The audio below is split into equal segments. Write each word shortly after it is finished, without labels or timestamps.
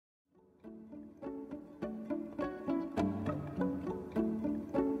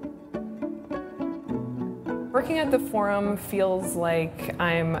Working at the Forum feels like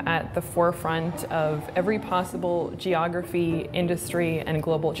I'm at the forefront of every possible geography, industry, and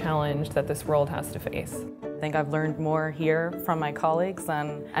global challenge that this world has to face. I think I've learned more here from my colleagues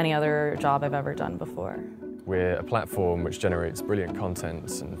than any other job I've ever done before. We're a platform which generates brilliant content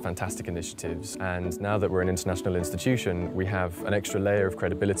and fantastic initiatives, and now that we're an international institution, we have an extra layer of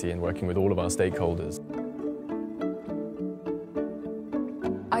credibility in working with all of our stakeholders.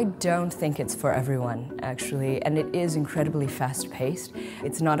 I don't think it's for everyone, actually, and it is incredibly fast-paced.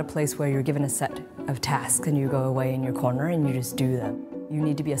 It's not a place where you're given a set of tasks and you go away in your corner and you just do them. You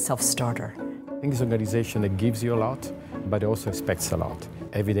need to be a self-starter. I think it's an organization that gives you a lot, but also expects a lot.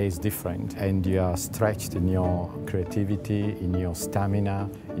 Every day is different, and you are stretched in your creativity, in your stamina,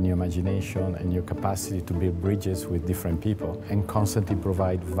 in your imagination, and your capacity to build bridges with different people and constantly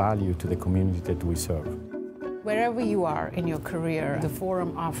provide value to the community that we serve. Wherever you are in your career, the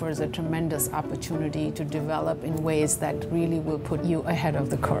Forum offers a tremendous opportunity to develop in ways that really will put you ahead of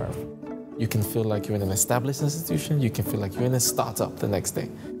the curve. You can feel like you're in an established institution, you can feel like you're in a startup the next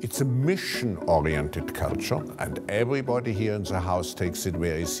day. It's a mission-oriented culture, and everybody here in the house takes it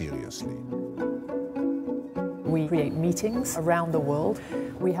very seriously. We create meetings around the world.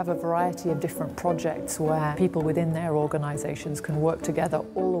 We have a variety of different projects where people within their organizations can work together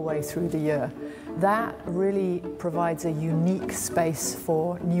all the way through the year. That really provides a unique space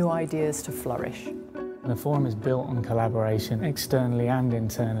for new ideas to flourish. The Forum is built on collaboration externally and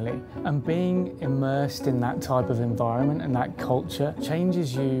internally, and being immersed in that type of environment and that culture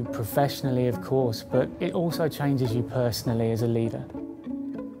changes you professionally, of course, but it also changes you personally as a leader.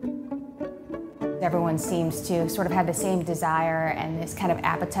 Everyone seems to sort of have the same desire and this kind of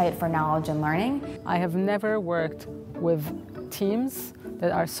appetite for knowledge and learning. I have never worked with teams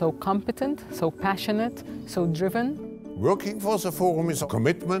that are so competent, so passionate, so driven. Working for the Forum is a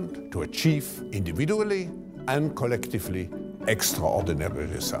commitment to achieve individually and collectively extraordinary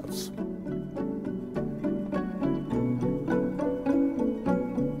results.